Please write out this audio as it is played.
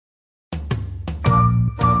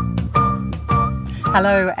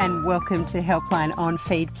Hello and welcome to Helpline on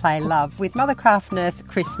Feed, Play, Love with Mothercraft nurse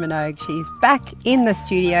Chris Minogue. She's back in the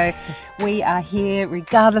studio. We are here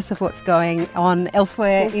regardless of what's going on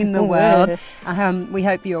elsewhere in the world. We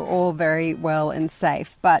hope you're all very well and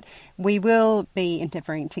safe, but we will be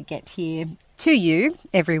endeavouring to get here to you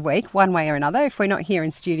every week, one way or another. If we're not here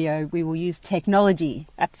in studio, we will use technology.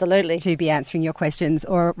 Absolutely. To be answering your questions,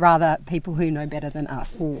 or rather people who know better than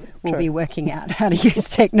us will be working out how to use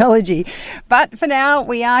technology. But for now,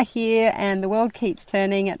 we are here and the world keeps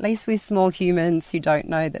turning, at least with small humans who don't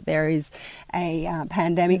know that there is a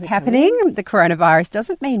pandemic happening. The coronavirus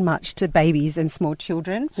doesn't mean much to babies and small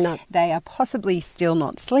children. No. They are possibly still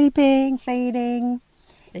not sleeping, feeding,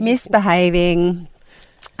 misbehaving.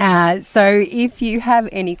 So if you have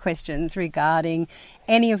any questions regarding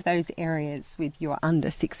any of those areas with your under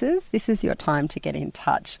sixes, this is your time to get in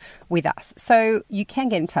touch with us. So you can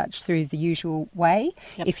get in touch through the usual way.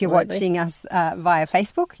 Absolutely. If you're watching us via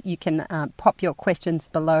Facebook, you can pop your questions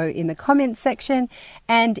below in the comments section.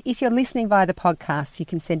 And if you're listening via the podcast, you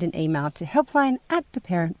can send an email to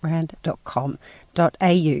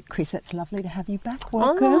helpline@theparentbrand.com.au. Chris, it's lovely to have you back.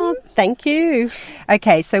 Welcome. Oh, thank you.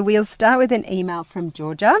 Okay, so we'll start with an email from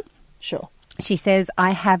Georgia. Sure. She says,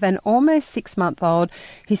 I have an almost 6-month-old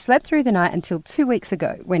who slept through the night until 2 weeks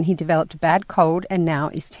ago when he developed a bad cold and now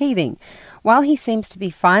is teething. While he seems to be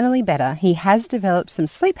finally better, he has developed some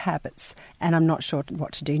sleep habits and I'm not sure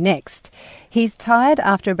what to do next. He's tired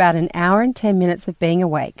after about an hour and 10 minutes of being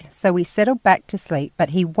awake, so we settle back to sleep, but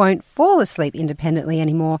he won't fall asleep independently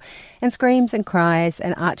anymore and screams and cries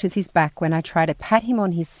and arches his back when I try to pat him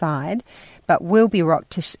on his side, but he will be rocked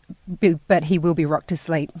to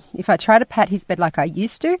sleep. If I try to pat his bed like I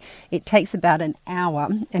used to, it takes about an hour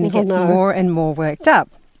and he gets more and more worked up.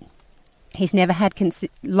 He's never had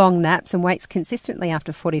long naps and wakes consistently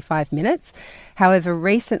after 45 minutes. However,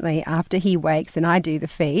 recently, after he wakes and I do the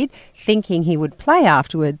feed, thinking he would play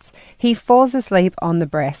afterwards, he falls asleep on the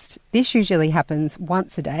breast. This usually happens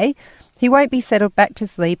once a day. He won't be settled back to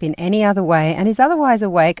sleep in any other way and is otherwise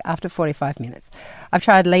awake after 45 minutes. I've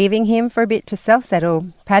tried leaving him for a bit to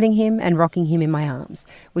self-settle, patting him and rocking him in my arms.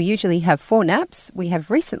 We usually have 4 naps. We have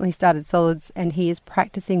recently started solids and he is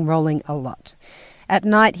practicing rolling a lot. At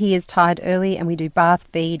night, he is tired early and we do bath,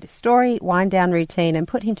 feed, story, wind down routine and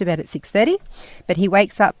put him to bed at 6:30, but he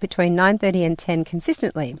wakes up between 9:30 and 10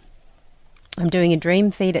 consistently. I'm doing a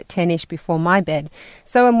dream feed at 10ish before my bed,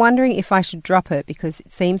 so I'm wondering if I should drop it because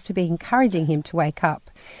it seems to be encouraging him to wake up.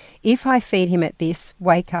 If I feed him at this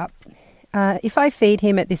wake up,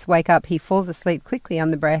 he falls asleep quickly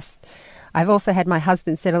on the breast. I've also had my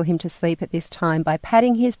husband settle him to sleep at this time by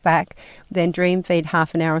patting his back, then dream feed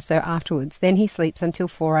half an hour or so afterwards. Then he sleeps until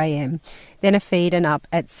 4 a.m, then a feed and up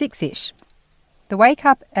at 6ish. The wake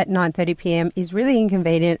up at 9:30 p.m. is really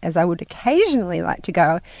inconvenient as I would occasionally like to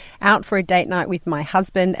go out for a date night with my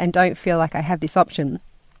husband and don't feel like I have this option.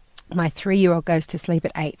 My 3-year-old goes to sleep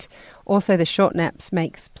at 8. Also, the short naps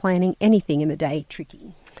makes planning anything in the day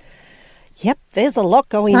tricky. Yep, there's a lot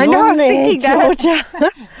going on there, Georgia. Okay.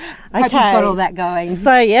 Hope you've got all that going.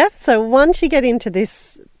 So once you get into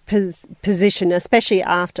this position, especially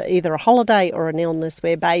after either a holiday or an illness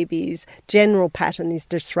where baby's general pattern is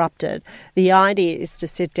disrupted, the idea is to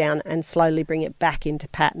sit down and slowly bring it back into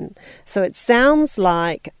pattern. So it sounds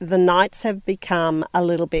like the nights have become a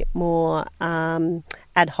little bit more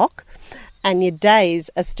ad hoc, and your days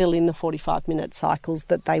are still in the 45-minute cycles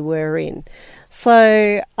that they were in.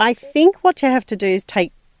 So I think what you have to do is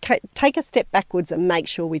take a step backwards and make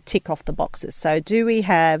sure we tick off the boxes. So do we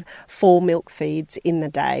have 4 milk feeds in the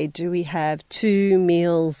day? Do we have 2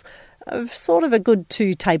 meals of sort of a good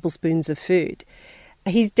 2 tablespoons of food?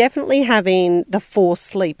 He's definitely having the 4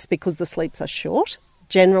 sleeps because the sleeps are short.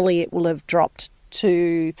 Generally, it will have dropped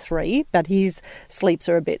to 3, but his sleeps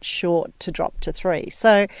are a bit short to drop to 3.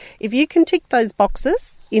 So if you can tick those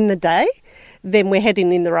boxes in the day, then we're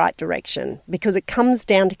heading in the right direction because it comes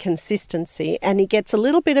down to consistency and he gets a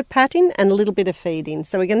little bit of patting and a little bit of feeding.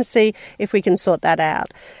 So we're going to see if we can sort that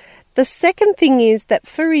out. The second thing is that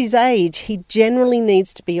for his age, he generally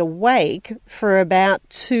needs to be awake for about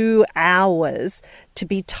 2 hours to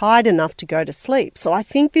be tired enough to go to sleep. So I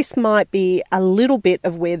think this might be a little bit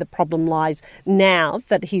of where the problem lies now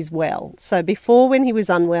that he's well. So before, when he was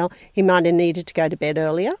unwell, he might have needed to go to bed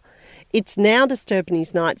earlier. It's now disturbing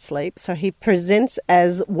his night sleep, so he presents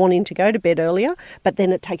as wanting to go to bed earlier, but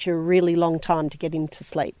then it takes you a really long time to get him to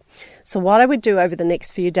sleep. So what I would do over the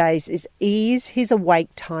next few days is ease his awake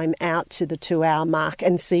time out to the 2-hour mark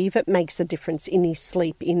and see if it makes a difference in his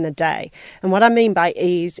sleep in the day. And what I mean by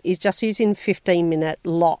ease is just using 15-minute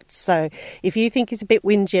lots. So if you think he's a bit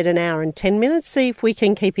whingy at an hour and 10 minutes, see if we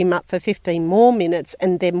can keep him up for 15 more minutes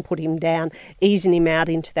and then put him down, easing him out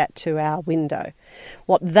into that 2-hour window.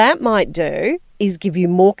 What that might do is give you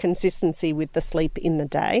more consistency with the sleep in the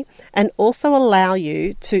day and also allow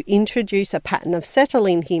you to introduce a pattern of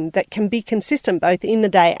settling him that can be consistent both in the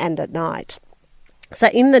day and at night. So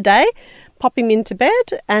in the day, pop him into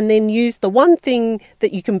bed and then use the one thing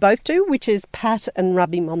that you can both do, which is pat and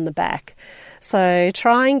rub him on the back. So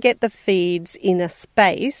try and get the feeds in a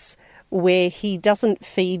space where he doesn't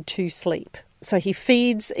feed to sleep. So he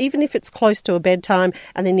feeds, even if it's close to a bedtime,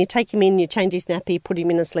 and then you take him in, you change his nappy, put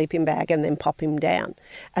him in a sleeping bag, and then pop him down.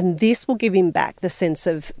 And this will give him back the sense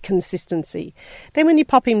of consistency. Then when you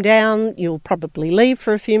pop him down, you'll probably leave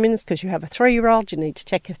for a few minutes because you have a 3-year-old. You need to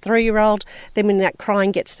check a 3-year-old. Then when that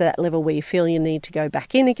crying gets to that level where you feel you need to go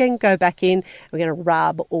back in again, go back in. We're going to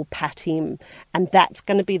rub or pat him. And that's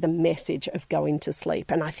going to be the message of going to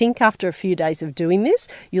sleep. And I think after a few days of doing this,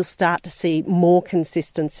 you'll start to see more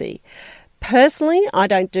consistency. Personally, I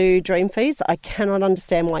don't do dream feeds. I cannot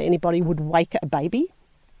understand why anybody would wake a baby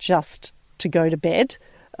just to go to bed,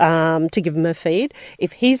 to give him a feed.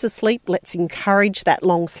 If he's asleep, let's encourage that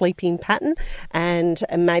long sleeping pattern and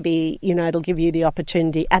maybe, it'll give you the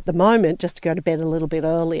opportunity at the moment just to go to bed a little bit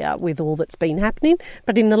earlier with all that's been happening.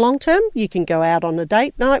 But in the long term, you can go out on a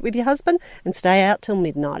date night with your husband and stay out till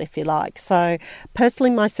midnight if you like. So personally,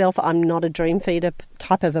 myself, I'm not a dream feeder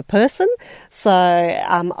type of a person. So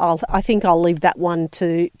I think I'll leave that one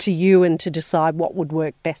to you and to decide what would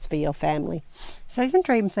work best for your family. So isn't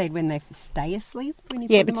dream feed when they stay asleep when you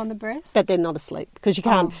put them on the breast? But they're not asleep because you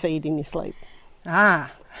can't feed in your sleep.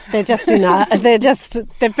 Ah. They're just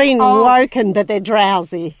they've been woken, but they're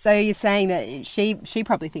drowsy. So you're saying that she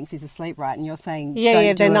probably thinks he's asleep, right? And you're saying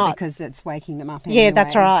they're not, because it's waking them up anyway. Yeah,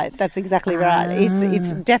 that's right. That's exactly right.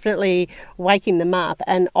 It's definitely waking them up,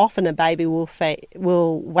 and often a baby will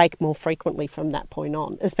wake more frequently from that point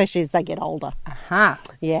on, especially as they get older. Aha.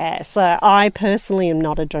 Yeah, so I personally am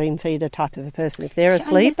not a dream feeder type of a person. If they're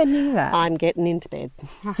asleep, I never knew that. I'm getting into bed.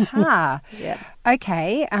 Aha. Yeah.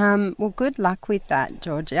 Okay. Well, good luck with that,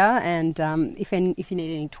 Georgia. And if you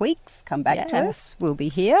need any tweaks, come back to us. We'll be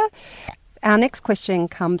here. Our next question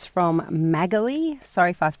comes from Magali.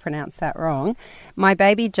 Sorry if I've pronounced that wrong. My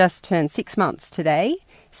baby just turned 6 months today.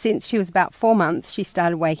 Since she was about 4 months, she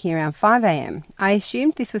started waking around 5 a.m. I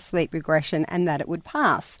assumed this was sleep regression and that it would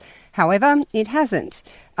pass. However, it hasn't.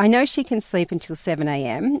 I know she can sleep until 7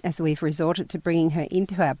 a.m. as we've resorted to bringing her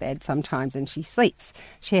into our bed sometimes and she sleeps.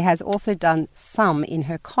 She has also done some in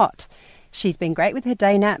her cot. She's been great with her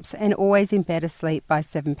day naps and always in bed asleep by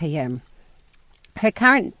 7 p.m. Her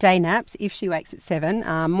current day naps, if she wakes at 7,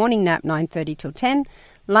 are morning nap 9:30 till 10,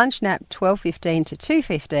 lunch nap 12:15 to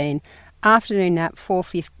 2:15, afternoon nap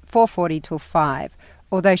 4:40 till 5.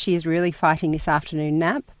 Although she is really fighting this afternoon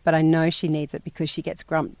nap, but I know she needs it because she gets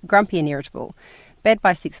grumpy and irritable. Bed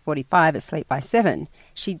by 6:45, asleep by 7.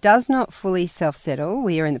 She does not fully self-settle.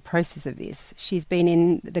 We are in the process of this. She's been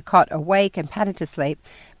in the cot awake and patted to sleep,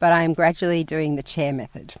 but I am gradually doing the chair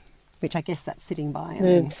method, which I guess that's sitting by.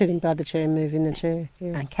 Sitting by the chair, moving the chair.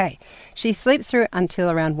 Yeah. Okay. She sleeps through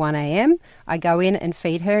until around 1 a.m. I go in and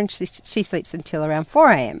feed her and she sleeps until around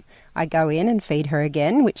 4 a.m. I go in and feed her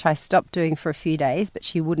again, which I stopped doing for a few days, but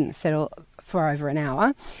she wouldn't settle for over an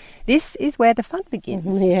hour. This is where the fun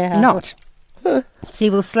begins. Yeah. Not.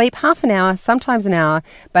 She will sleep half an hour, sometimes an hour,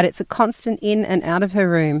 but it's a constant in and out of her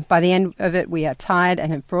room. By the end of it, we are tired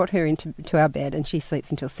and have brought her into our bed and she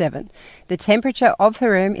sleeps until 7. The temperature of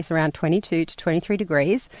her room is around 22 to 23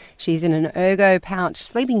 degrees. She's in an ergo pouch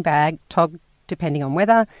sleeping bag, togg depending on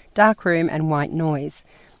weather, dark room and white noise.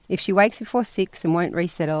 If she wakes before 6 and won't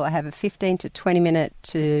resettle, I have a 15 to 20 minute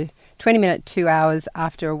 2 hours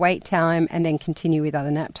after a wait time and then continue with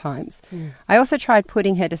other nap times. I also tried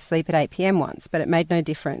putting her to sleep at 8 p.m. once, but it made no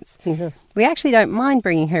difference. Mm-hmm. We actually don't mind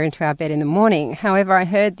bringing her into our bed in the morning. However, I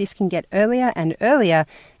heard this can get earlier and earlier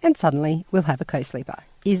and suddenly we'll have a co-sleeper.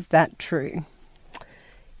 Is that true?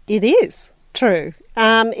 It is true.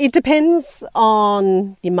 It depends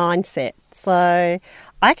on your mindset. So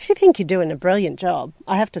I actually think you're doing a brilliant job,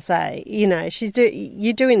 I have to say. You know,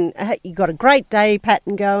 you got a great day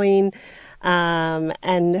pattern going,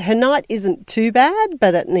 and her night isn't too bad,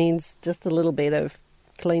 but it needs just a little bit of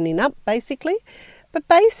cleaning up, basically. But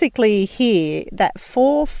basically here, that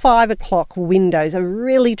 4-5 o'clock window is a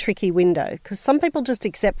really tricky window because some people just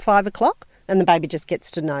accept 5 o'clock and the baby just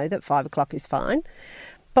gets to know that 5 o'clock is fine.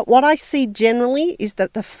 But what I see generally is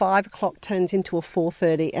that the 5 o'clock turns into a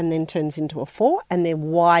 4:30 and then turns into a 4, and they're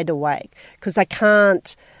wide awake because they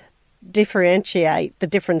can't differentiate the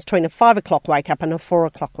difference between a 5 o'clock wake up and a 4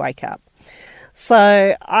 o'clock wake up.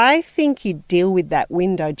 So I think you deal with that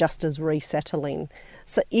window just as resettling.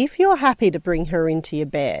 So if you're happy to bring her into your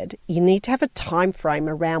bed, you need to have a time frame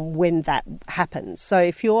around when that happens. So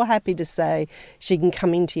if you're happy to say she can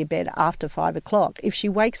come into your bed after 5 o'clock, if she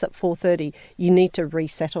wakes at 4:30, you need to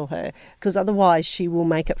resettle her because otherwise she will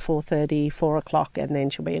make it 4:30, 4 o'clock, and then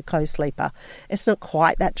she'll be a co-sleeper. It's not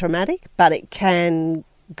quite that dramatic, but it can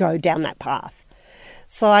go down that path.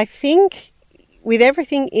 So I think with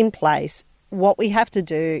everything in place, what we have to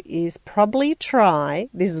do is probably try,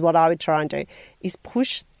 this is what I would try and do, is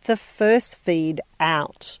push the first feed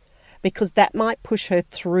out because that might push her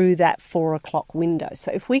through that 4 o'clock window.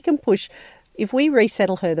 So if we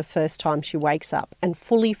resettle her the first time she wakes up and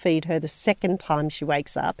fully feed her the second time she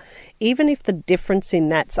wakes up, even if the difference in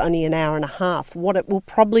that's only an hour and a half, what it will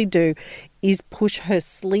probably do is push her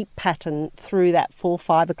sleep pattern through that 4,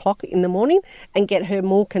 5 o'clock in the morning and get her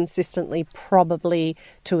more consistently probably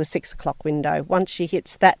to a 6 o'clock window. Once she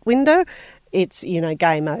hits that window, it's,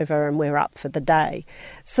 game over and we're up for the day.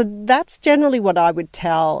 So that's generally what I would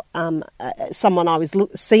tell someone I was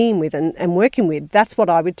seeing with and working with. That's what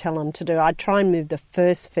I would tell them to do. I'd try and move the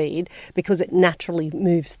first feed because it naturally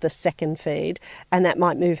moves the second feed and that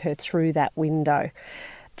might move her through that window.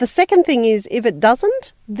 The second thing is if it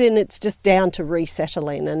doesn't, then it's just down to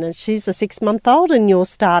resettling. And if she's a 6-month-old and you're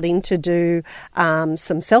starting to do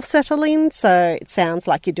some self-settling, so it sounds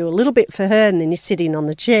like you do a little bit for her and then you're sitting on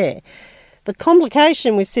the chair. The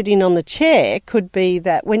complication with sitting on the chair could be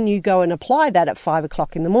that when you go and apply that at 5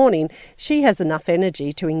 o'clock in the morning, she has enough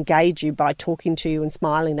energy to engage you by talking to you and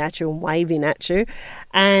smiling at you and waving at you,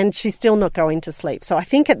 and she's still not going to sleep. So I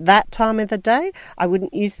think at that time of the day, I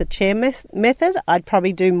wouldn't use the chair method. I'd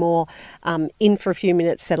probably do more in for a few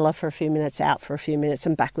minutes, settle her for a few minutes, out for a few minutes,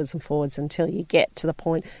 and backwards and forwards until you get to the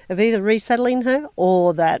point of either resettling her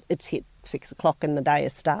or that it's hit 6 o'clock and the day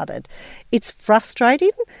has started. It's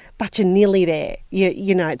frustrating, but you're nearly there.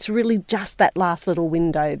 You know, it's really just that last little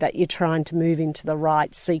window that you're trying to move into the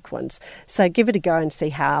right sequence. So give it a go and see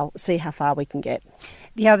how far we can get.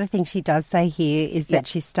 The other thing she does say here is that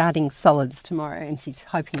she's starting solids tomorrow and she's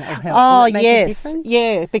hoping that will help. Oh, will it make a difference?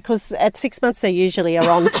 Yeah, because at 6 months they usually are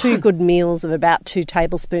on 2 good meals of about 2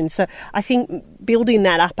 tablespoons. So I think building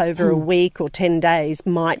that up over a week or 10 days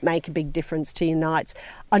might make a big difference to your nights.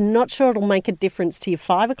 I'm not sure it'll make a difference to your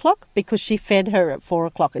 5 o'clock because she fed her at 4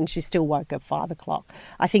 o'clock and she still woke at 5 o'clock.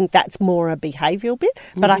 I think that's more a behavioural bit,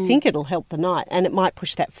 but I think it'll help the night and it might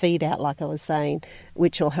push that feed out, like I was saying,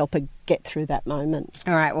 which will help her get through that moment.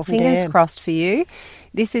 All right, well, fingers crossed for you.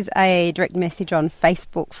 This is a direct message on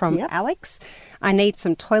Facebook from Alex. I need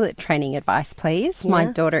some toilet training advice, please. My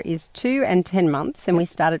daughter is 2 and 10 months and we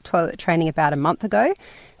started toilet training about a month ago.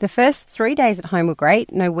 The first 3 days at home were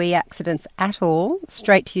great, no wee accidents at all,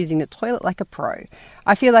 straight to using the toilet like a pro.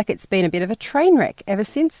 I feel like it's been a bit of a train wreck ever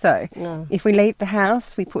since though. No. If we leave the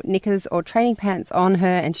house, we put knickers or training pants on her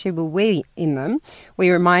and she will wee in them. We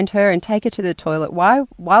remind her and take her to the toilet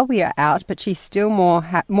while we are out, but she's still more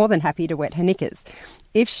than happy to wet her knickers.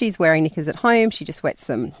 If she's wearing knickers at home, she just wets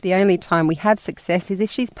them. The only time we have success is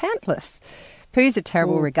if she's pantless. Poos are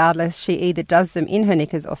terrible regardless. She either does them in her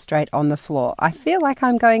knickers or straight on the floor. I feel like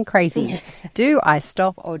I'm going crazy. Do I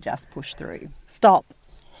stop or just push through? Stop.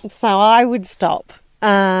 So I would stop.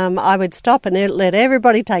 I would stop and let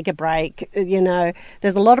everybody take a break. You know,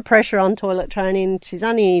 there's a lot of pressure on toilet training. She's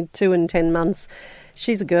only 2 and 10 months.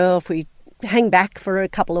 She's a girl. If we hang back for a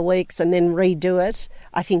couple of weeks and then redo it,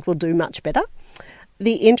 I think we'll do much better.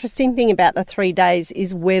 The interesting thing about the 3 days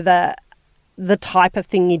is whether the type of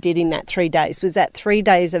thing you did in that 3 days. Was that 3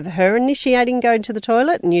 days of her initiating going to the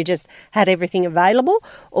toilet and you just had everything available,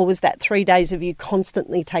 or was that 3 days of you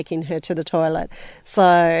constantly taking her to the toilet?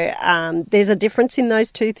 So there's a difference in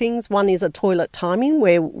those two things. One is a toilet timing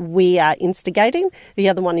where we are instigating. The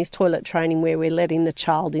other one is toilet training where we're letting the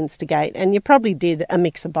child instigate. And you probably did a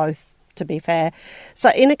mix of both, to be fair. So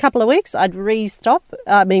in a couple of weeks, I'd restart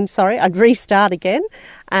again.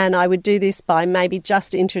 And I would do this by maybe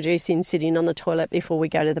just introducing sitting on the toilet before we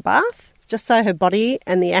go to the bath, just so her body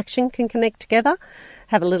and the action can connect together.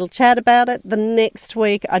 Have a little chat about it. The next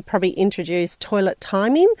week, I'd probably introduce toilet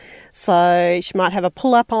timing. So she might have a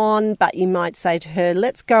pull-up on, but you might say to her,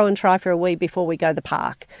 let's go and try for a wee before we go to the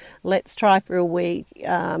park. Let's try for a wee,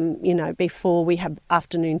 before we have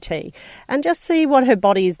afternoon tea. And just see what her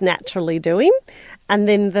body is naturally doing. And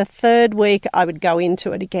then the third week, I would go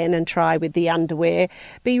into it again and try with the underwear.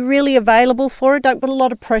 Be really available for her. Don't put a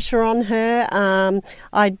lot of pressure on her.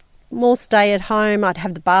 I'd more stay at home. I'd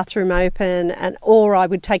have the bathroom open, or I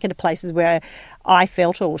would take her to places where I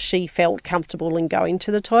felt or she felt comfortable in going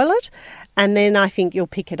to the toilet. And then I think you'll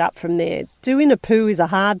pick it up from there. Doing a poo is a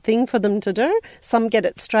hard thing for them to do. Some get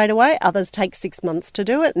it straight away. Others take 6 months to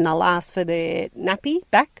do it, and they'll ask for their nappy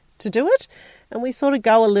back to do it. And we sort of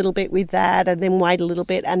go a little bit with that and then wait a little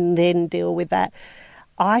bit and then deal with that.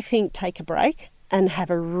 I think take a break and have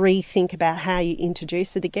a rethink about how you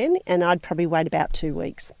introduce it again. And I'd probably wait about 2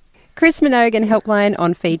 weeks. Chris Minogue and Helpline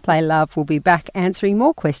on Feed Play Love will be back answering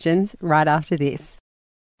more questions right after this.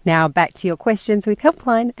 Now back to your questions with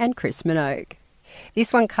Helpline and Chris Minogue.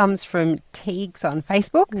 This one comes from Teagues on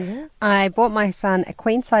Facebook. Yeah. I bought my son a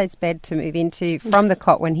queen-size bed to move into from the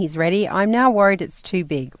cot when he's ready. I'm now worried it's too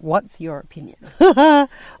big. What's your opinion? Well,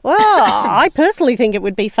 I personally think it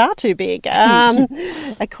would be far too big.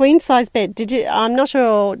 A queen-size bed. I'm not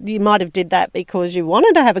sure, you might have did that because you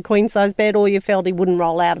wanted to have a queen-size bed or you felt he wouldn't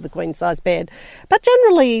roll out of a queen-size bed. But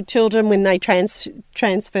generally, children, when they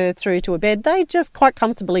transfer through to a bed, they just quite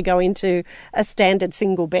comfortably go into a standard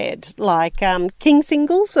single bed, like king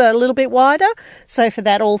singles are a little bit wider, so for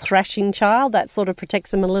that all thrashing child, that sort of protects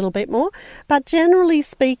them a little bit more. But generally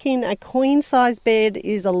speaking, a queen size bed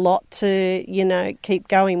is a lot to, keep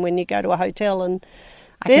going when you go to a hotel and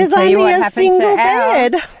there's only a single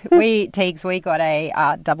bed. We got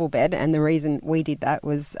a double bed, and the reason we did that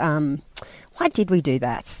was why did we do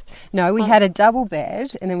that? No, we had a double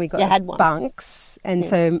bed and then we got bunks, and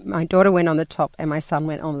so my daughter went on the top and my son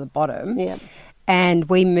went on the bottom. Yeah. And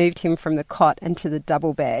we moved him from the cot into the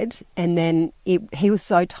double bed, and then he was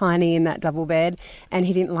so tiny in that double bed, and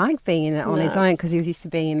he didn't like being in it on his own because he was used to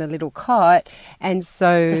being in the little cot, and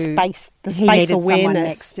so the space he needed awareness. Someone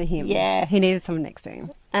next to him. Yeah, he needed someone next to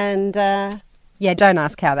him. And don't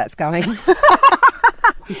ask how that's going.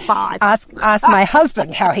 He's 5. Ask my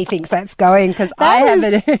husband how he thinks that's going, because I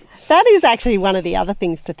haven't. That is actually one of the other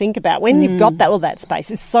things to think about. When you've got all that space,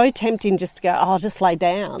 it's so tempting just to go, I'll just lay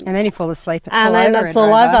down. And then you fall asleep. And then it's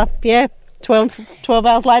all over. Yeah. 12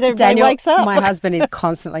 hours later, everybody wakes up. My husband is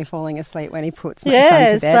constantly falling asleep when he puts my son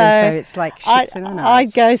to bed, and so it's like ships in a night.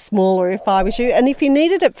 I'd go smaller if I was you. And if you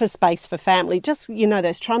needed it for space for family, just,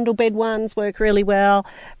 those trundle bed ones work really well.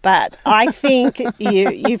 But I think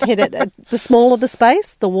you've hit it. The smaller the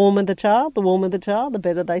space, the warmer the child, the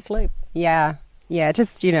better they sleep. Yeah. Yeah,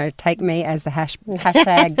 just, take me as the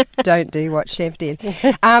hashtag don't do what Chev did.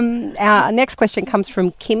 Our next question comes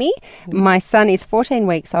from Kimmy. My son is 14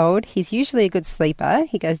 weeks old. He's usually a good sleeper.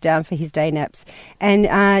 He goes down for his day naps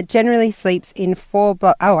and generally sleeps in 4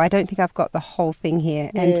 blocks. Oh, I don't think I've got the whole thing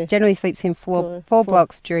here. Yeah. And generally sleeps in four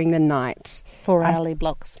blocks during the night. 4 hourly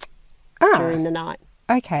blocks during the night.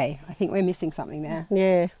 Okay, I think we're missing something there.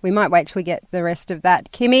 Yeah. We might wait till we get the rest of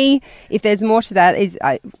that. Kimmy, if there's more to that, is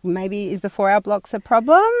the 4 hour blocks a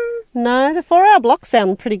problem? No, the 4 hour blocks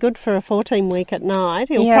sound pretty good for a 14-week at night.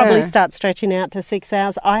 He'll probably start stretching out to 6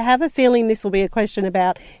 hours. I have a feeling this will be a question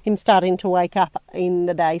about him starting to wake up in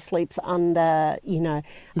the day, sleeps under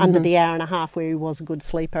the hour and a half where he was a good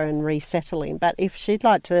sleeper, and resettling. But if she'd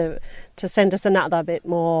like to send us another bit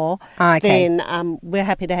more, then we're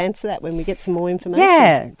happy to answer that when we get some more information.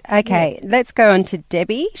 Yeah, okay. Yeah. Let's go on to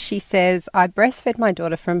Debbie. She says, I breastfed my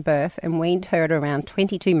daughter from birth and weaned her at around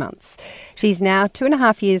 22 months. She's now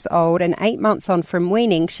 2.5 years old, and 8 months on from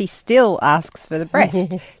weaning, she still asks for the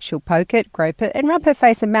breast. She'll poke it, grope it, and rub her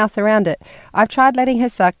face and mouth around it. I've tried letting her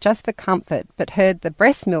suck just for comfort, but heard the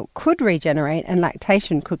breast milk could regenerate and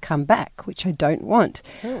lactation could come back, which I don't want.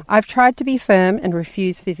 I've tried to be firm and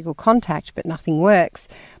refuse physical contact, but nothing works.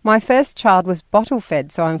 My first child was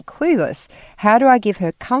bottle-fed, so I'm clueless. How do I give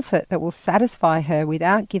her comfort that will satisfy her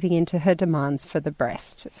without giving in to her demands for the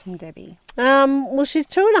breast? It's from Debbie. Well, she's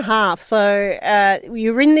 2.5, so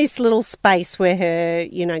you're in this little space where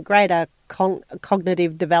her, greater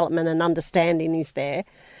cognitive development and understanding is there.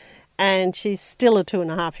 And she's still a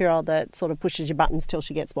 2.5-year-old that sort of pushes your buttons till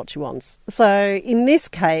she gets what she wants. So in this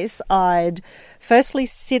case, I'd firstly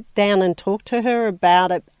sit down and talk to her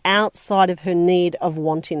about it outside of her need of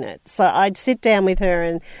wanting it. So I'd sit down with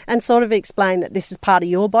her and sort of explain that this is part of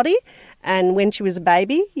your body. And when she was a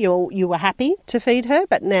baby, you were happy to feed her,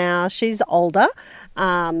 but now she's older,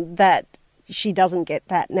 that she doesn't get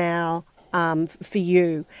that now for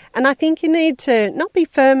you. And I think you need to not be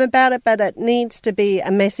firm about it, but it needs to be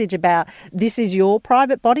a message about this is your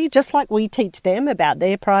private body, just like we teach them about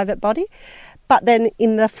their private body. But then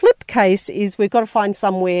in the flip case is we've got to find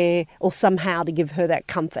somewhere or somehow to give her that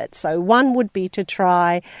comfort. So one would be to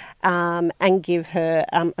try and give her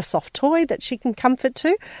a soft toy that she can comfort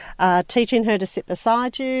to, teaching her to sit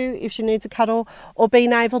beside you if she needs a cuddle, or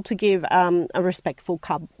being able to give a respectful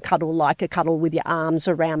cuddle, like a cuddle with your arms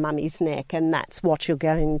around mummy's neck, and that's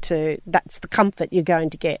the comfort you're going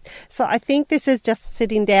to get. So I think this is just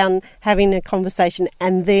sitting down, having a conversation,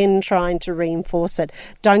 and then trying to reinforce it.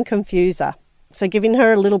 Don't confuse her. So giving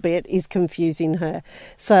her a little bit is confusing her.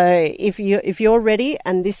 So if you're ready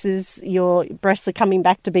and this is your breasts are coming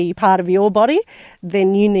back to be part of your body,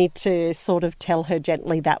 then you need to sort of tell her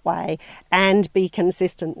gently that way and be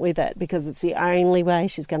consistent with it, because it's the only way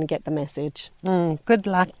she's going to get the message. Good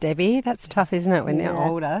luck, Debbie. That's tough, isn't it, when they're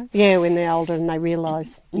older? Yeah, when they're older and they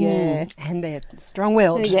realise. Yeah. And they're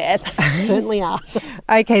strong-willed. Yeah, they certainly are.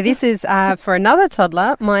 Okay, this is for another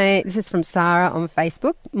toddler. This is from Sarah on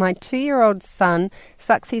Facebook. My 2-year-old son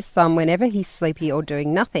sucks his thumb whenever he's sleepy or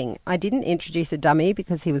doing nothing. I didn't introduce a dummy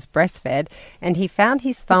because he was breastfed and he found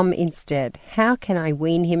his thumb instead. How can I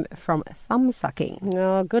wean him from thumb sucking?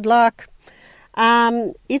 Oh, good luck.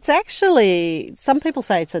 It's actually, some people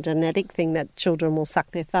say it's a genetic thing that children will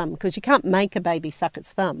suck their thumb, because you can't make a baby suck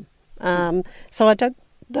its thumb. So I don't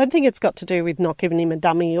think it's got to do with not giving him a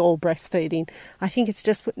dummy or breastfeeding. I think it's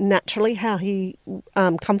just naturally how he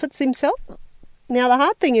comforts himself. Now, the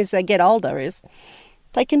hard thing as they get older is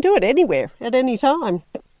they can do it anywhere, at any time,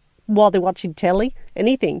 while they're watching telly,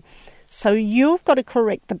 anything. So you've got to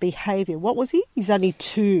correct the behaviour. What was he? He's only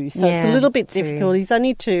 2, so it's a little bit difficult. He's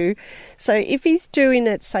only 2. So if he's doing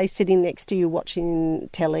it, say, sitting next to you watching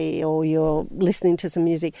telly or you're listening to some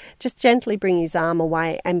music, just gently bring his arm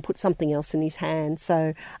away and put something else in his hand.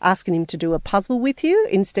 So asking him to do a puzzle with you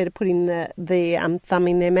instead of putting the thumb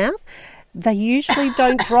in their mouth. They usually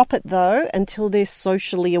don't drop it, though, until they're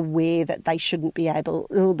socially aware that they shouldn't be able,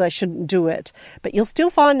 or they shouldn't do it. But you'll still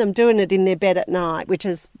find them doing it in their bed at night, which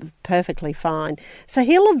is perfectly fine. So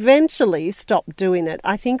he'll eventually stop doing it.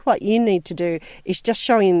 I think what you need to do is just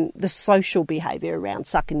show him the social behaviour around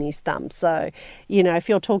sucking his thumb. So, if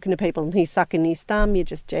you're talking to people and he's sucking his thumb, you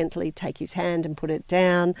just gently take his hand and put it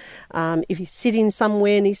down. If he's sitting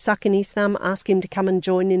somewhere and he's sucking his thumb, ask him to come and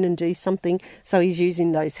join in and do something. So he's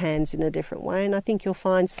using those hands in a different way, and I think you'll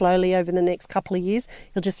find slowly over the next couple of years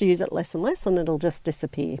you'll just use it less and less and it'll just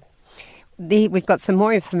disappear. We've got some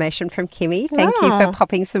more information from Kimmy. Thank you for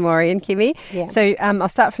popping some more in, Kimmy. Yeah. So I'll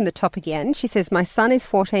start from the top again. She says, my son is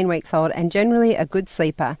 14 weeks old and generally a good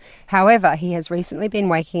sleeper. However, he has recently been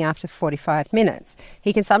waking after 45 minutes.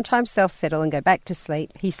 He can sometimes self-settle and go back to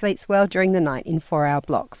sleep. He sleeps well during the night in 4-hour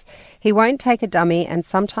blocks. He won't take a dummy, and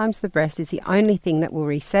sometimes the breast is the only thing that will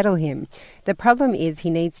resettle him. The problem is he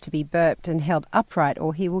needs to be burped and held upright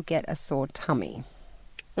or he will get a sore tummy.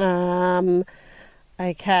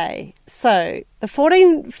 Okay, so the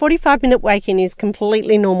 45-minute waking is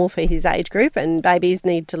completely normal for his age group, and babies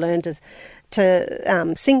need to learn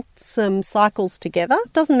to sync some cycles together.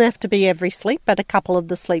 Doesn't have to be every sleep, but a couple of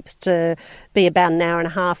the sleeps to be about an hour and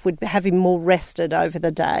a half would have him more rested over the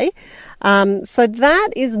day. So that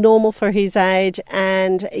is normal for his age,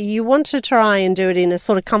 and you want to try and do it in a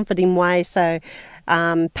sort of comforting way. So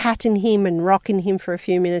patting him and rocking him for a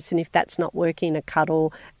few minutes, and if that's not working, a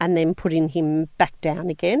cuddle, and then putting him back down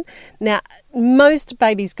again. Now, most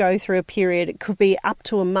babies go through a period, it could be up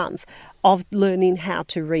to a month, of learning how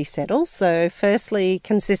to resettle. So firstly,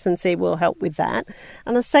 consistency will help with that.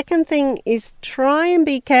 And the second thing is try and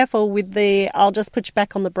be careful with I'll just put you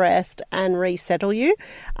back on the breast and resettle you.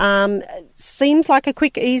 Seems like a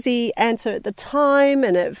quick, easy answer at the time,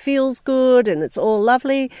 and it feels good and it's all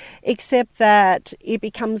lovely, except that it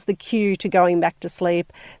becomes the cue to going back to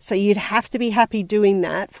sleep. So you'd have to be happy doing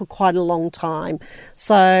that for quite a long time.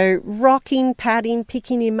 So rocking, patting,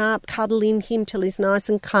 picking him up, cuddling him till he's nice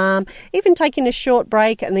and calm. Even taking a short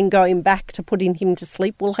break and then going back to putting him to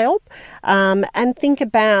sleep will help. And think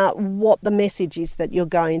about what the message is that you're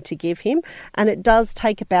going to give him. And it does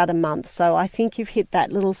take about a month. So I think you've hit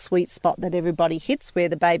that little sweet spot that everybody hits, where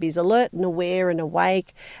the baby's alert and aware and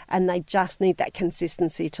awake, and they just need that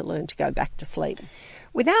consistency to learn to go back to sleep.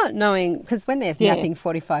 Without knowing, because when they're napping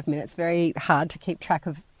 45 minutes, very hard to keep track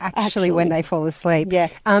of actually when they fall asleep. Yeah.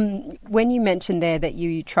 When you mentioned there that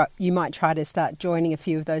you might try to start joining a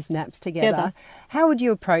few of those naps together, how would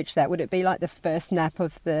you approach that? Would it be like the first nap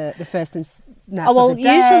of the first nap of the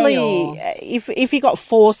day? Usually if you got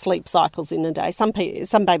 4 sleep cycles in a day, some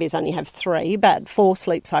babies only have 3, but 4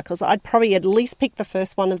 sleep cycles, I'd probably at least pick the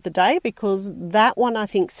first one of the day, because that one I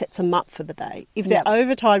think sets them up for the day. If they're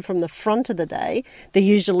overtired from the front of the day, they're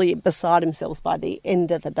usually beside themselves by the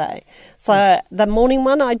end of the day. So the morning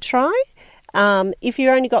one I'd try. If you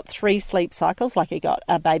only got 3 sleep cycles, like you got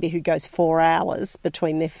a baby who goes 4 hours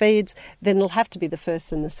between their feeds, then it'll have to be the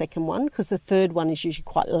first and the second one, because the third one is usually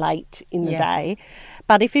quite late in the day.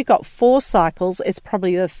 But if you've got 4 cycles, it's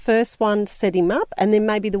probably the first one to set him up, and then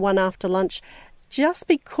maybe the one after lunch, just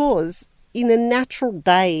because in a natural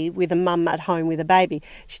day with a mum at home with a baby,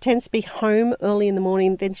 she tends to be home early in the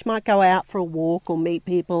morning, then she might go out for a walk or meet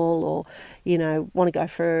people, or, want to go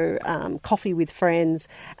for coffee with friends.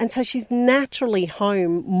 And so she's naturally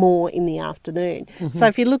home more in the afternoon. Mm-hmm. So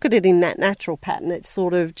if you look at it in that natural pattern, it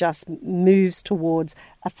sort of just moves towards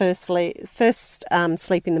a first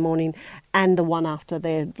sleep in the morning, and the one after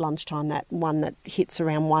their lunchtime, that one that hits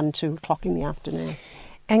around 1, 2 o'clock in the afternoon.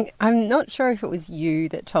 And I'm not sure if it was you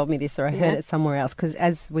that told me this or I heard it somewhere else, because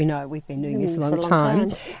as we know, we've been doing this a long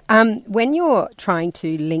time. When you're trying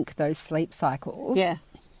to link those sleep cycles,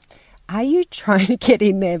 are you trying to get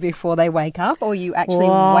in there before they wake up, or are you actually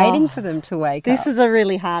waiting for them to wake up? This is a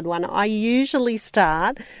really hard one. I usually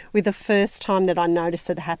start with the first time that I notice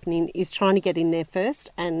it happening is trying to get in there first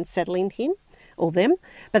and settling him or them,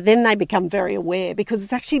 but then they become very aware, because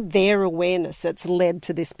it's actually their awareness that's led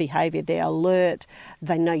to this behaviour. They're alert,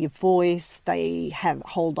 they know your voice, they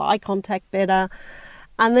hold eye contact better.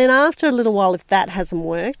 And then after a little while, if that hasn't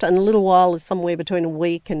worked, and a little while is somewhere between a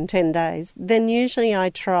week and 10 days, then usually I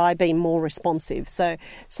try being more responsive. So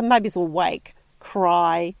some babies will wake,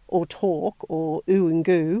 cry or talk or ooh and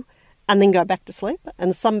goo, and then go back to sleep.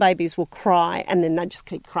 And some babies will cry and then they just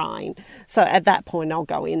keep crying. So at that point, I'll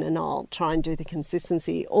go in and I'll try and do the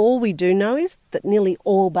consistency. All we do know is that nearly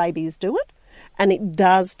all babies do it. And it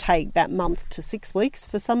does take that month to 6 weeks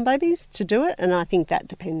for some babies to do it. And I think that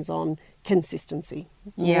depends on consistency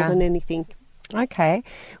more than anything. Okay.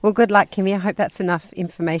 Well, good luck, Kimmy. I hope that's enough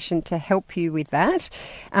information to help you with that.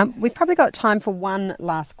 We've probably got time for one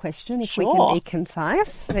last question, if we can be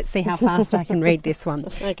concise. Let's see how fast I can read this one.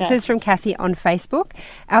 Okay. This is from Cassie on Facebook.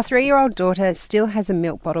 Our 3-year-old daughter still has a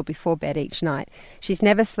milk bottle before bed each night. She's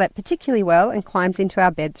never slept particularly well and climbs into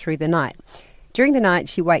our bed through the night. During the night,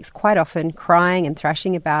 she wakes quite often, crying and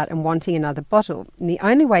thrashing about and wanting another bottle. And the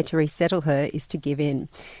only way to resettle her is to give in.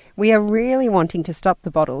 We are really wanting to stop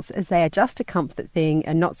the bottles, as they are just a comfort thing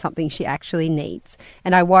and not something she actually needs.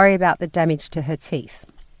 And I worry about the damage to her teeth.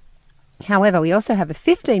 However, we also have a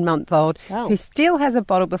 15-month-old who still has a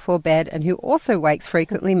bottle before bed and who also wakes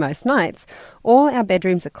frequently most nights. All our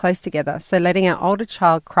bedrooms are close together, so letting our older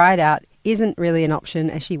child cry it out isn't really an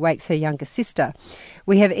option, as she wakes her younger sister.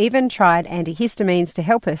 We have even tried antihistamines to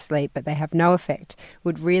help her sleep, but they have no effect.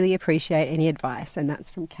 Would really appreciate any advice. And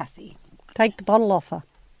that's from Cassie. Take the bottle off her.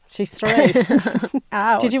 She's 3.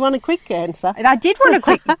 Did you want a quick answer? I did want a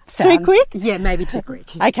quick. Too quick? Yeah, maybe too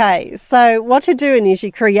quick. Okay, so what you're doing is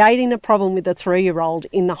you're creating a problem with a 3-year-old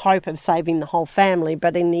in the hope of saving the whole family,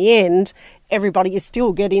 but in the end, everybody is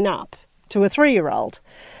still getting up to a 3-year-old.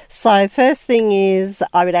 So first thing is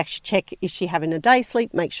I would actually check, is she having a day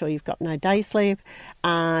sleep? Make sure you've got no day sleep.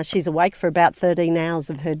 She's awake for about 13 hours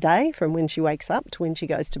of her day from when she wakes up to when she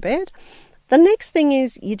goes to bed. The next thing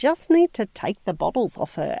is you just need to take the bottles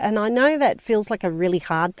off her. And I know that feels like a really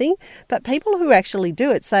hard thing, but people who actually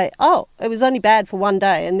do it say, oh, it was only bad for one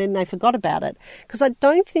day, and then they forgot about it. Because I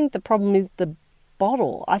don't think the problem is the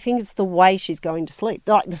bottle. I think it's the way she's going to sleep,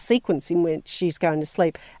 like the sequence in which she's going to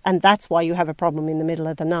sleep, and that's why you have a problem in the middle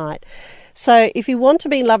of the night. So if you want to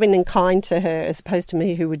be loving and kind to her, as opposed to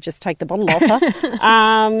me who would just take the bottle off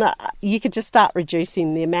her, you could just start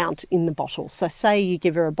reducing the amount in the bottle. So say you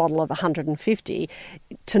give her a bottle of 150,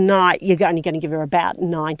 tonight you're only going to give her about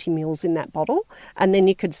 90 mils in that bottle, and then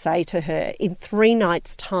you could say to her, in 3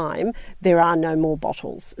 nights' time, there are no more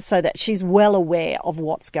bottles, so that she's well aware of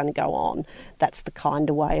what's going to go on. That's the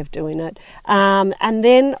kinder way of doing it. And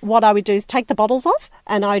then what I would do is take the bottles off,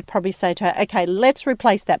 and I'd probably say to her, okay, let's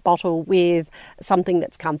replace that bottle with something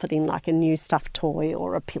that's comforting, like a new stuffed toy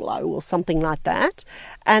or a pillow or something like that.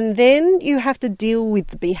 And then you have to deal with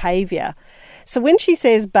the behaviour. So when she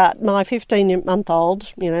says, but my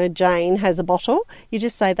 15-month-old, Jane has a bottle, you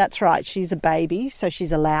just say, that's right, she's a baby, so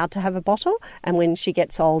she's allowed to have a bottle. And when she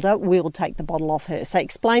gets older, we'll take the bottle off her. So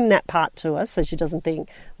explain that part to her so she doesn't think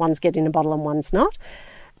one's getting a bottle and one's not.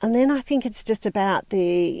 And then I think it's just about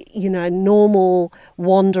the, normal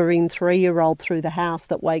wandering 3-year-old through the house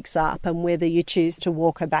that wakes up, and whether you choose to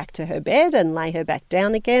walk her back to her bed and lay her back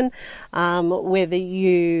down again, whether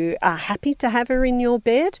you are happy to have her in your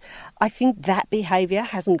bed. I think that behaviour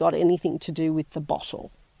hasn't got anything to do with the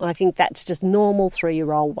bottle. I think that's just normal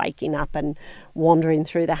 3-year-old waking up and wandering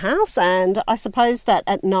through the house. And I suppose that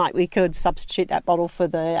at night we could substitute that bottle for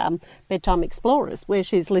the Bedtime Explorers, where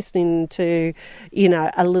she's listening to,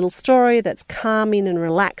 a little story that's calming and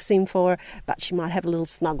relaxing for her, but she might have a little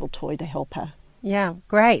snuggle toy to help her. Yeah,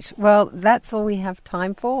 great. Well, that's all we have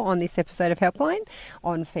time for on this episode of Helpline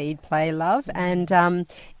on Feed, Play, Love. And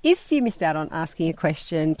if you missed out on asking a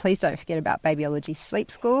question, please don't forget about Babyology Sleep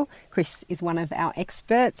School. Chris is one of our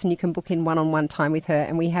experts, and you can book in one-on-one time with her.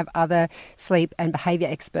 And we have other sleep and behaviour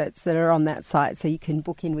experts that are on that site, so you can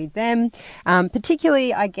book in with them.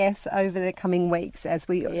 Particularly, I guess, over the coming weeks, as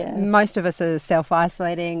most of us are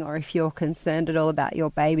self-isolating, or if you're concerned at all about your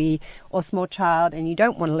baby or small child and you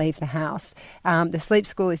don't want to leave the house. The Sleep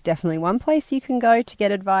School is definitely one place you can go to get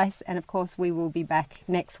advice. And, of course, we will be back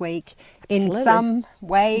next week in some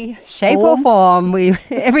way, shape or form.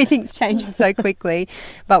 Everything's changing so quickly,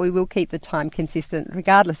 but we will keep the time consistent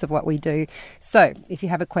regardless of what we do. So if you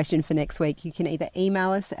have a question for next week, you can either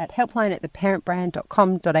email us at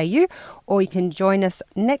helpline@theparentbrand.com.au, or you can join us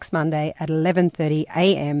next Monday at 11:30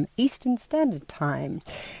 a.m. Eastern Standard Time.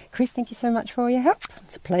 Chris, thank you so much for all your help.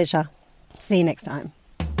 It's a pleasure. See you next time.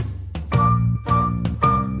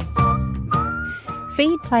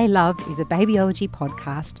 Feed, Play, Love is a babyology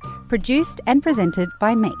podcast produced and presented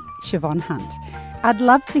by me, Siobhan Hunt. I'd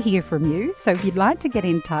love to hear from you, so if you'd like to get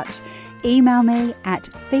in touch, email me at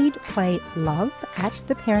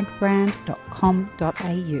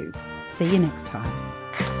feedplaylove@theparentbrand.com.au. See you next time.